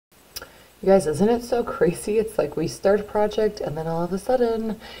You guys, isn't it so crazy? It's like we start a project and then all of a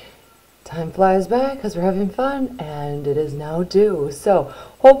sudden time flies by because we're having fun and it is now due. So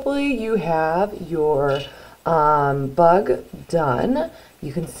hopefully you have your bug done.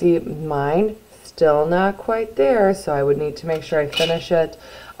 You can see mine still not quite there, so I would need to make sure I finish it.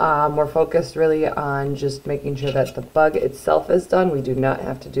 We're focused really on just making sure that the bug itself is done. We do not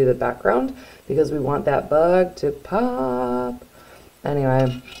have to do the background because we want that bug to pop.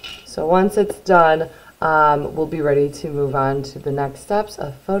 Anyway, so once it's done, we'll be ready to move on to the next steps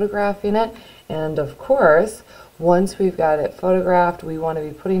of photographing it. And of course, once we've got it photographed, we want to be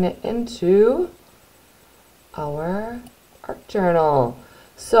putting it into our art journal.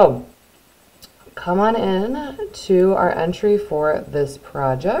 So come on in to our entry for this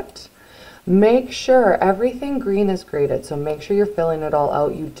project. Make sure everything green is graded, so make sure you're filling it all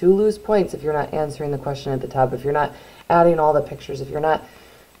out. You do lose points if you're not answering the question at the top, if you're not adding all the pictures, if you're not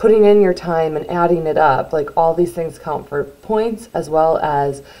putting in your time and adding it up. Like, all these things count for points, as well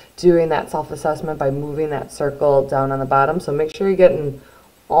as doing that self-assessment by moving that circle down on the bottom. So make sure you're getting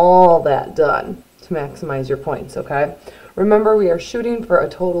all that done to maximize your points, okay? Remember, we are shooting for a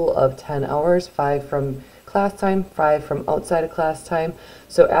total of 10 hours, 5 from class time, 5 from outside of class time.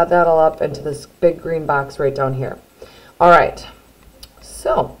 So add that all up into this big green box right down here. All right,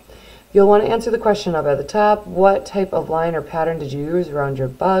 so you'll want to answer the question up at the top. What type of line or pattern did you use around your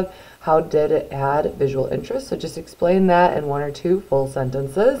bug? How did it add visual interest? So just explain that in 1 or 2 full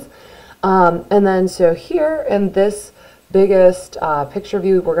sentences. And then so here in this biggest picture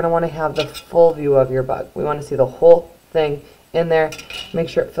view, we're going to want to have the full view of your bug. We want to see the whole thing in there. Make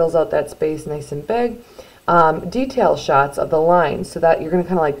sure it fills out that space nice and big. Detail shots of the lines, so that you're going to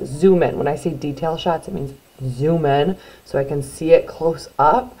kind of like zoom in. When I say detail shots, it means zoom in so I can see it close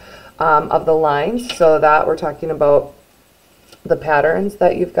up of the lines, so that we're talking about the patterns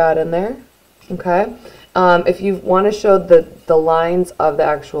that you've got in there. Okay. If you want to show the lines of the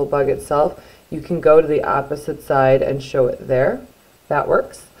actual bug itself, you can go to the opposite side and show it there. That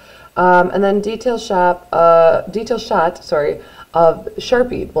works. And then detail shot, of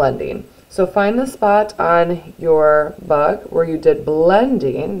Sharpie blending. So find the spot on your bug where you did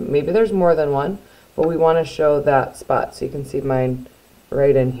blending. Maybe there's more than one, but we want to show that spot. So you can see mine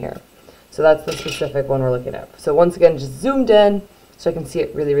right in here. So that's the specific one we're looking at. So once again, just zoomed in so I can see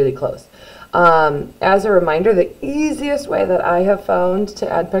it really, really close. As a reminder, the easiest way that I have found to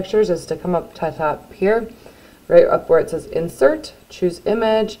add pictures is to come up to top here, right up where it says insert, choose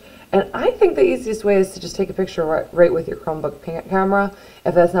image. And I think the easiest way is to just take a picture right with your Chromebook camera.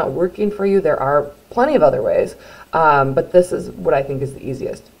 If that's not working for you, there are plenty of other ways, but this is what I think is the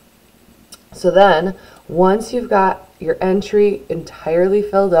easiest. So then, once you've got your entry entirely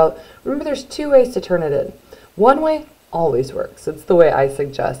filled out, remember there's 2 ways to turn it in. One way always works. It's the way I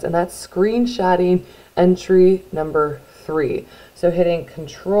suggest, and that's screenshotting entry number 3. So hitting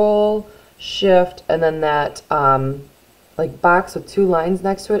Control, Shift, and then that like box with 2 lines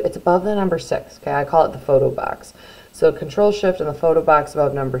next to it, it's above the number 6. Okay, I call it the photo box. So Control Shift and the photo box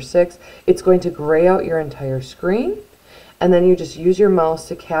above number 6. It's going to gray out your entire screen, and then you just use your mouse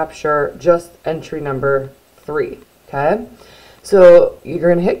to capture just entry number 3. Okay, so you're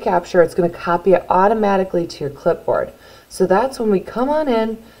going to hit capture. It's going to copy it automatically to your clipboard. So that's when we come on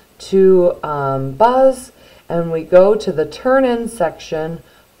in to Buzz, and we go to the turn in section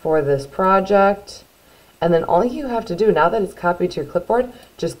for this project. And then all you have to do, now that it's copied to your clipboard,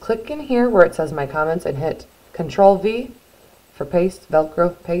 just click in here where it says My Comments and hit Control V for paste,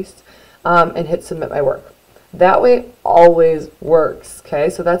 Velcro paste, and hit Submit My Work. That way it always works,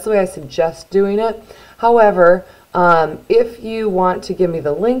 okay? So that's the way I suggest doing it. However, if you want to give me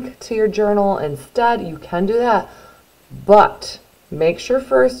the link to your journal instead, you can do that. But make sure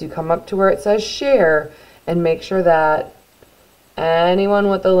first you come up to where it says Share and make sure that anyone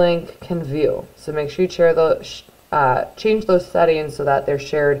with the link can view. So make sure you share those, change those settings so that they're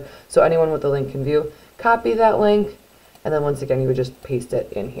shared so anyone with the link can view. Copy that link, and then once again you would just paste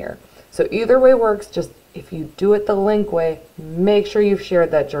it in here. So either way works. Just if you do it the link way, make sure you've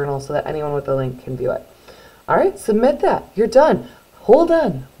shared that journal so that anyone with the link can view it. All right, submit that. You're done. Hold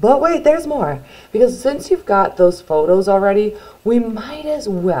on, but wait, there's more. Because since you've got those photos already, we might as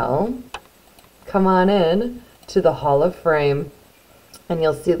well come on in to the Hall of Fame. And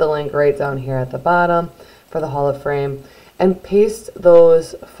you'll see the link right down here at the bottom for the Hall of Fame, and paste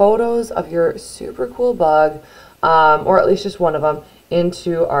those photos of your super cool bug, or at least just one of them,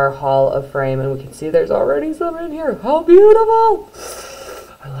 into our Hall of Fame. And we can see there's already some in here. How beautiful!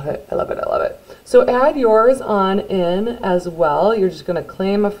 I love it, I love it, I love it. So add yours on in as well. You're just going to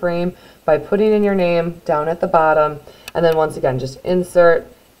claim a frame by putting in your name down at the bottom, and then once again just insert,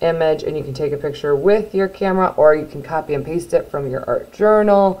 image and you can take a picture with your camera, or you can copy and paste it from your art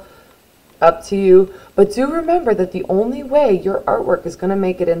journal. Up to you. But do remember that the only way your artwork is going to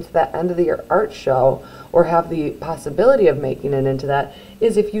make it into that end of your art show, or have the possibility of making it into that,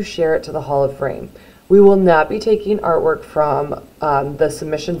 is if you share it to the Hall of Fame. We will not be taking artwork from the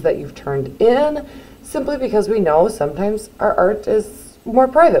submissions that you've turned in, simply because we know sometimes our art is more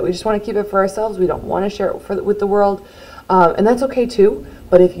private. We just want to keep it for ourselves. We don't want to share it with the world, and that's okay too.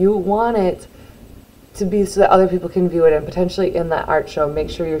 But if you want it to be so that other people can view it and potentially in that art show, make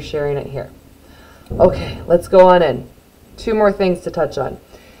sure you're sharing it here. Okay, let's go on in. 2 more things to touch on.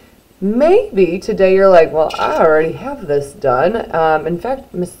 Maybe today you're like, well, I already have this done. In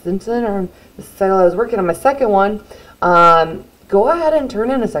fact, Miss Simpson or Miss Seidel, I was working on my second one. Go ahead and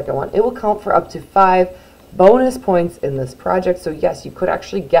turn in a second one. It will count for up to 5 bonus points in this project. So yes, you could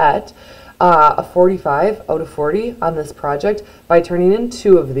actually get a 45 out of 40 on this project by turning in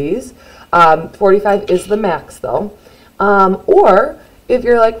 2 of these. 45 is the max though. Or if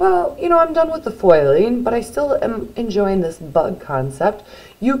you're like, well, you know, I'm done with the foiling, but I still am enjoying this bug concept,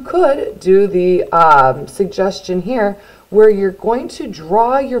 you could do the suggestion here where you're going to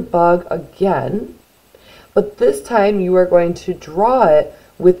draw your bug again, but this time you are going to draw it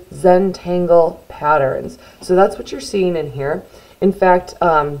with Zentangle patterns. So that's what you're seeing in here. In fact,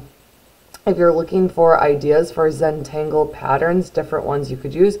 if you're looking for ideas for Zentangle patterns, different ones you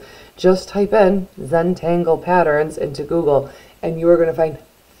could use, just type in Zentangle patterns into Google and you are going to find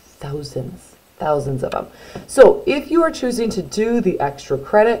thousands of them. So if you are choosing to do the extra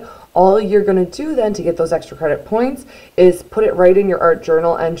credit, all you're going to do then to get those extra credit points is put it right in your art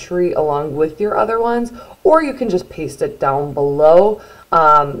journal entry along with your other ones, or you can just paste it down below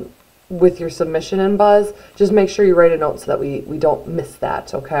with your submission in Buzz. Just make sure you write a note so that we don't miss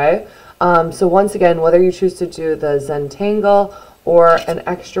that, okay? So once again, whether you choose to do the Zentangle or an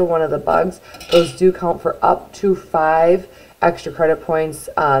extra one of the bugs, those do count for up to 5 extra credit points.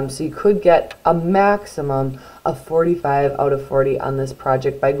 So you could get a maximum of 45 out of 40 on this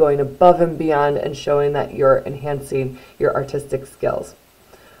project by going above and beyond and showing that you're enhancing your artistic skills.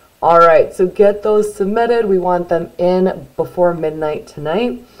 All right, so get those submitted. We want them in before midnight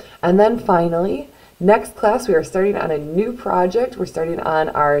tonight. And then finally, next class, we are starting on a new project. We're starting on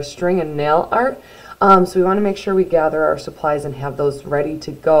our string and nail art. So we want to make sure we gather our supplies and have those ready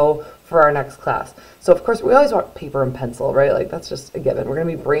to go for our next class. So of course, we always want paper and pencil, right? Like that's just a given. We're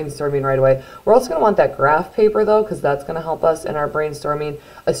going to be brainstorming right away. We're also going to want that graph paper though, because that's going to help us in our brainstorming.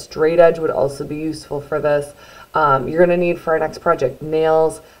 A straight edge would also be useful for this. You're going to need for our next project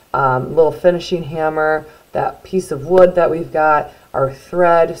nails, little finishing hammer, that piece of wood that we've got, our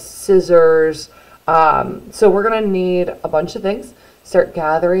thread, scissors. So we're going to need a bunch of things. Start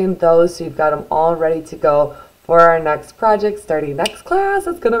gathering those so you've got them all ready to go for our next project starting next class.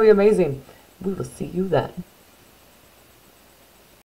 It's going to be amazing. We will see you then.